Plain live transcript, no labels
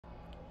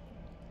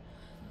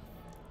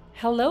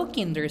Hello,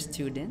 Kinder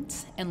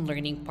students and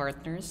learning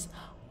partners.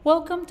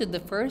 Welcome to the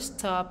first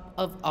stop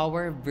of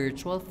our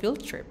virtual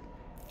field trip.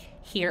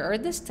 Here are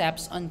the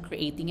steps on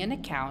creating an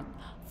account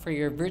for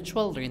your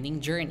virtual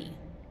learning journey.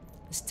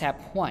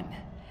 Step 1.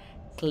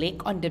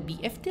 Click on the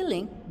BFT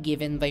link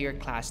given by your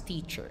class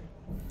teacher.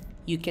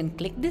 You can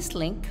click this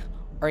link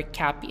or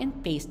copy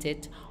and paste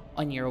it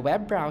on your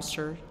web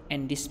browser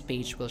and this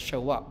page will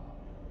show up.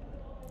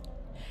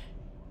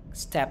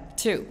 Step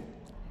 2.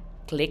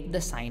 Click the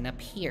sign up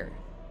here.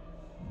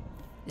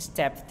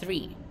 Step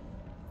 3.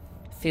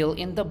 Fill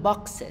in the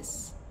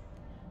boxes.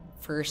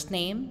 First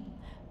name,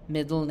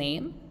 middle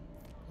name,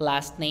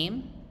 last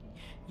name,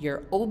 your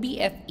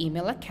OBF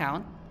email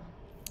account,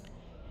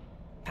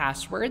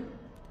 password,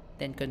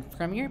 then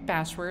confirm your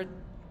password,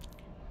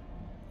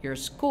 your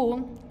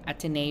school,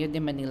 Ateneo de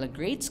Manila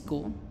Grade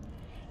School,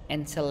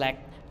 and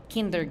select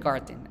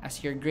kindergarten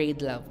as your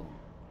grade level.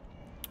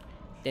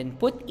 Then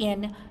put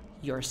in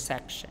your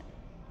section.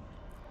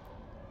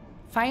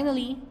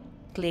 Finally,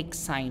 click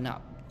sign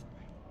up.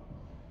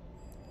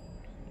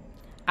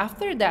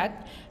 After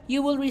that,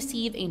 you will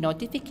receive a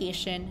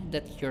notification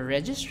that your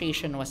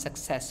registration was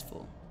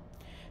successful.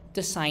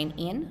 To sign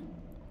in,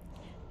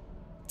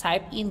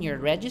 type in your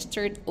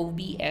registered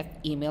OBF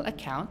email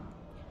account,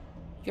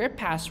 your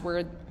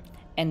password,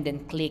 and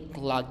then click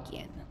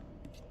login.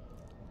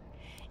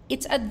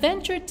 It's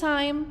adventure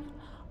time!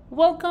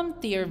 Welcome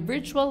to your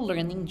virtual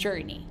learning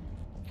journey.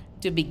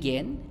 To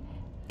begin,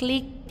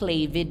 click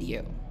play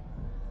video.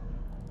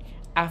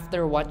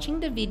 After watching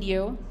the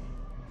video,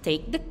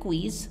 take the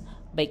quiz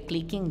by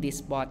clicking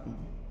this button.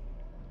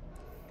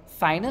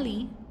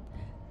 Finally,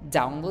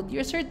 download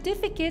your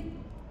certificate.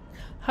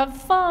 Have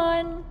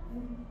fun!